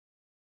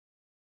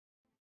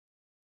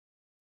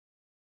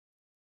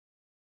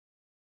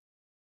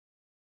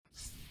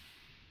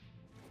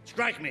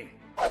Strike me.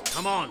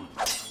 Come on.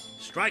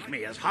 Strike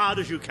me as hard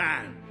as you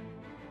can.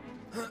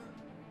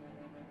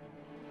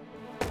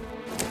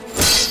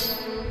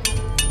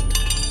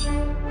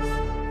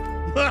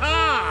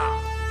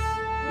 Ha-ha!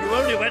 You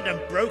only went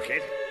and broke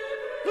it.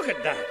 Look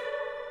at that.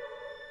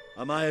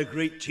 Am I a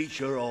great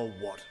teacher or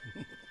what?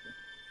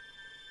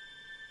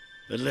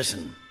 But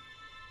listen,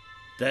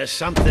 there's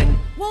something...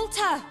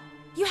 Walter!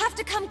 You have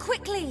to come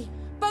quickly!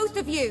 Both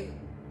of you!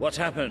 What's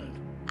happened?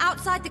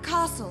 Outside the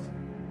castle.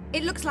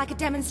 It looks like a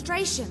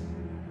demonstration.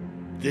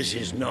 This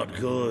is not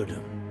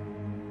good.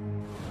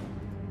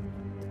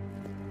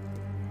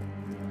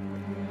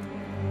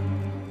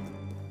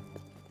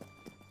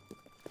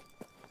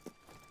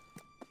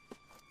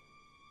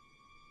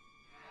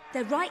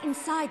 They're right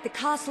inside the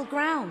castle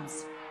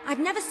grounds. I've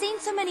never seen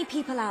so many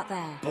people out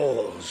there.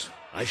 Balls.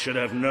 I should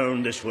have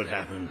known this would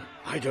happen.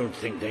 I don't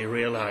think they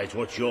realize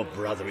what your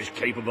brother is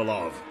capable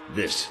of.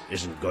 This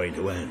isn't going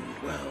to end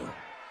well.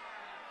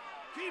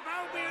 Keep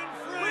Albion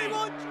free! We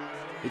want...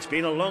 It's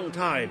been a long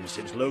time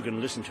since Logan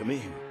listened to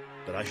me,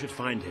 but I should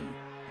find him.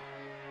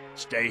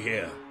 Stay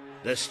here.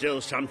 There's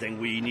still something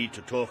we need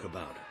to talk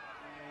about.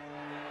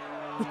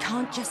 We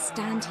can't just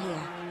stand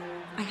here.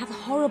 I have a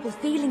horrible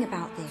feeling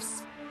about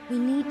this. We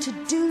need to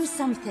do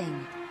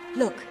something.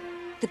 Look,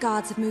 the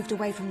guards have moved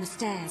away from the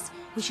stairs.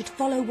 We should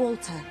follow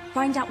Walter,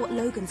 find out what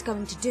Logan's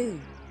going to do.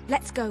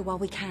 Let's go while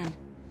we can.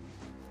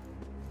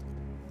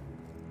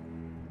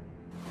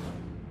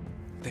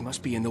 They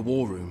must be in the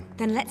war room.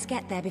 Then let's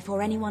get there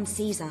before anyone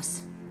sees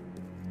us.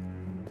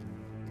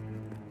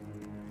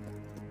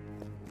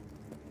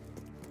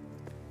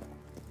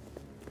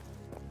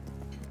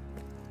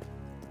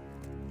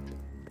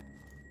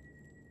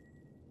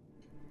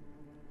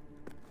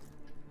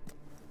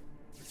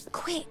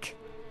 Quick!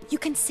 You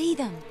can see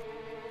them.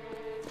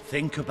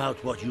 Think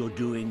about what you're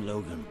doing,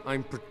 Logan.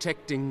 I'm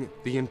protecting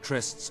the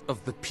interests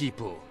of the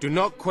people. Do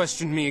not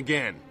question me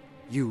again.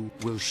 You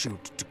will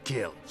shoot to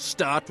kill.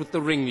 Start with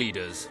the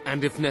ringleaders,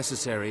 and if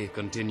necessary,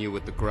 continue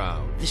with the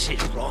crowd. This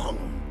is wrong.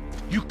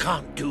 You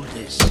can't do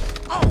this.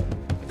 Oh!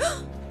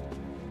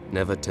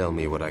 Never tell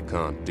me what I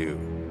can't do.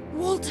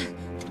 Walter!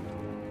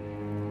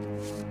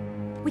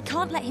 We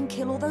can't let him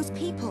kill all those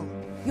people.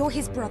 You're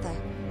his brother.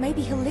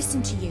 Maybe he'll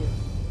listen to you.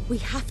 We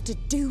have to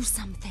do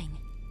something.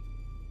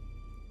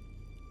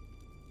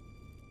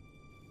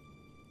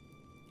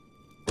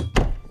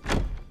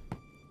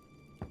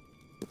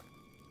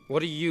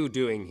 What are you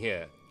doing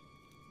here?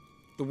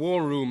 The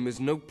war room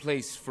is no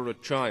place for a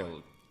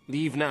child.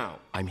 Leave now.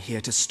 I'm here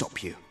to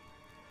stop you.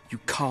 You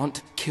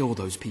can't kill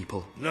those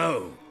people.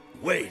 No,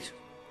 wait.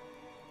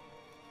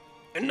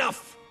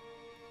 Enough!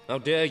 How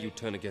dare you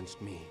turn against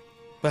me?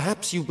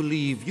 Perhaps you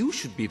believe you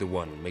should be the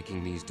one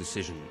making these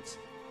decisions.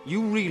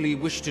 You really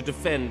wish to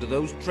defend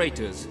those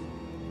traitors?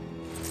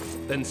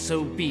 Then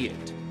so be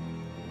it.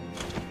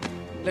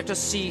 Let us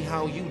see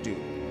how you do.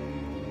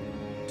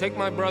 Take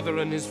my brother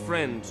and his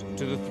friend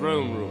to the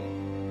throne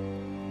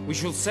room. We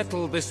shall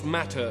settle this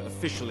matter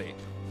officially.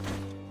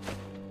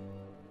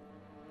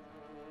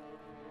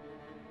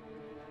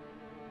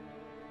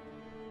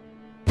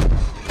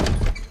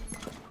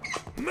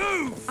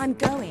 Move! I'm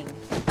going.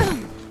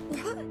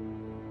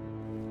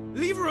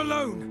 Leave her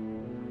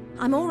alone!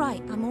 I'm all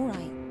right, I'm all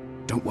right.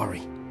 Don't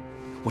worry.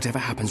 Whatever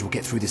happens, we'll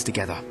get through this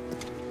together.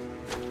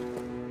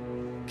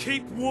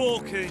 Keep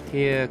walking!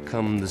 Here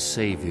come the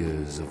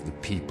saviors of the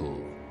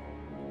people.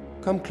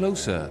 Come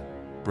closer,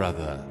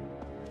 brother.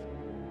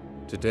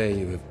 Today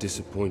you have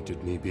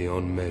disappointed me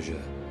beyond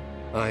measure.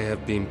 I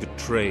have been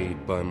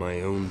betrayed by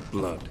my own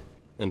blood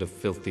and a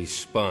filthy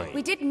spy.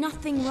 We did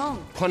nothing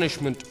wrong.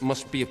 Punishment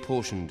must be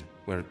apportioned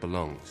where it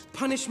belongs.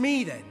 Punish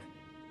me, then.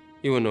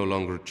 You are no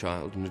longer a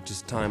child, and it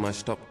is time I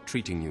stopped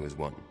treating you as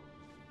one.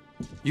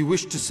 You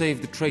wished to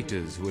save the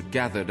traitors who had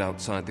gathered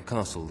outside the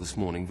castle this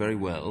morning. Very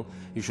well.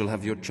 You shall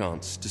have your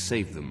chance to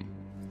save them.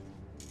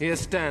 Here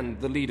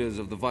stand the leaders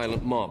of the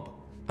violent mob.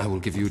 I will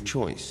give you a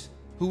choice.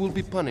 Who will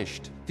be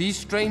punished? These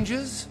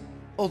strangers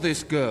or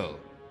this girl?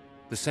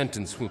 The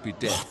sentence will be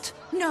death.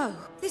 What? No,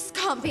 this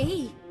can't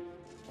be.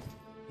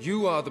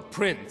 You are the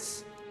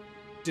prince.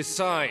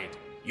 Decide.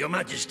 Your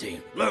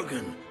Majesty,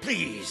 Logan,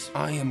 please.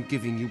 I am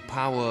giving you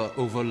power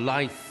over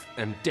life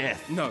and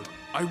death. No,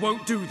 I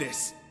won't do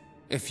this.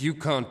 If you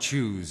can't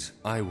choose,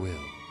 I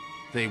will.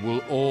 They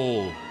will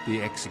all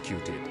be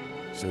executed.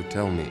 So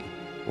tell me,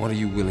 what are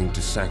you willing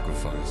to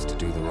sacrifice to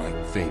do the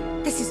right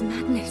thing? This is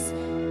madness.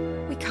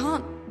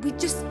 We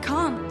just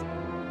can't.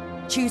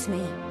 Choose me.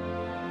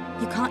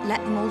 You can't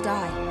let them all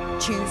die.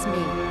 Choose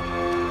me.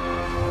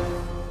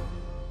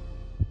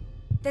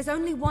 There's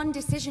only one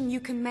decision you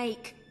can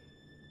make.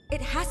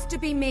 It has to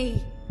be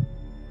me.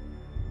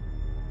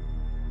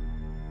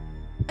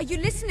 Are you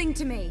listening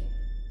to me?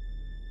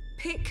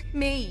 Pick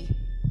me.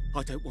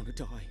 I don't want to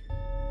die.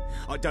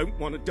 I don't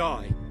want to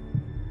die.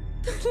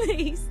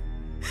 Please.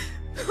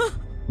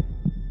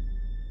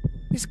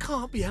 This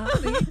can't be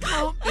happening. It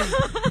can't be.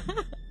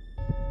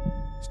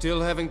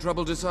 Still having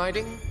trouble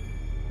deciding?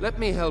 Let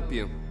me help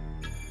you.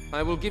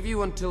 I will give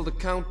you until the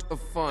count of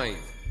 5.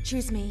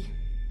 Choose me.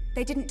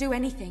 They didn't do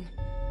anything.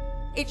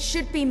 It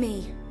should be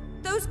me.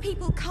 Those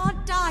people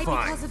can't die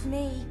because of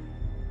me.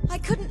 I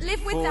couldn't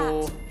live with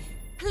that.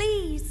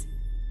 Please.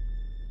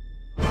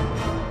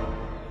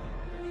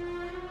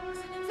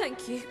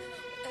 Thank you.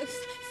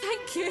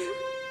 Thank you.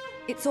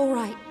 It's all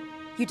right.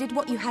 You did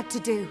what you had to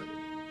do.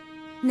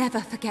 Never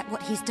forget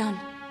what he's done.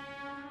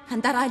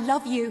 And that I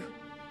love you.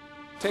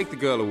 Take the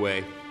girl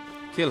away.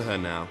 Kill her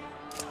now.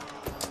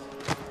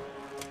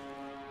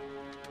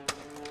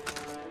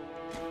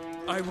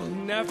 I will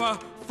never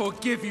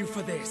forgive you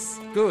for this.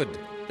 Good.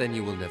 Then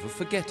you will never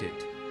forget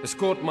it.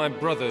 Escort my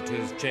brother to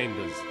his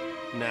chambers.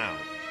 Now.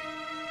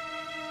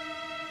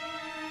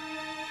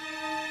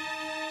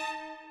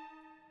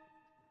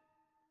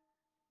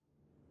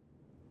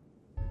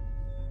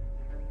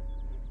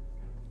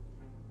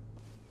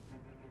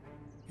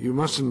 You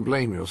mustn't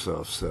blame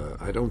yourself, sir.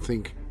 I don't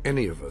think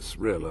any of us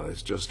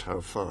realized just how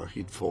far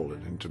he'd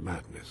fallen into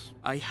madness.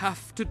 I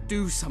have to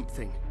do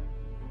something.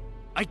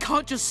 I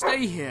can't just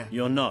stay here.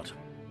 You're not.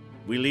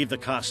 We leave the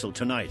castle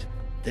tonight.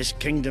 This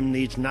kingdom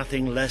needs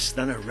nothing less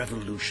than a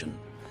revolution.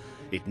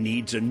 It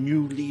needs a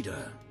new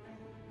leader.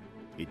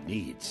 It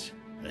needs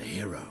a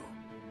hero.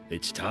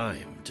 It's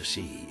time to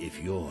see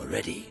if you're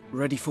ready.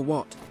 Ready for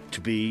what?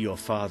 To be your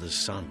father's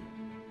son.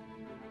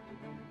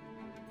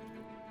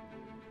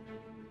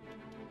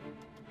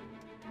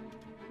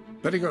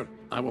 Very good.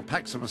 I will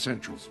pack some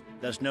essentials.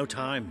 There's no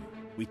time.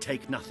 We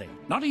take nothing.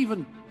 Not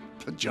even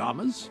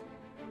pajamas?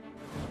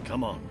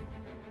 Come on.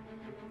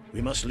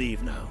 We must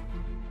leave now.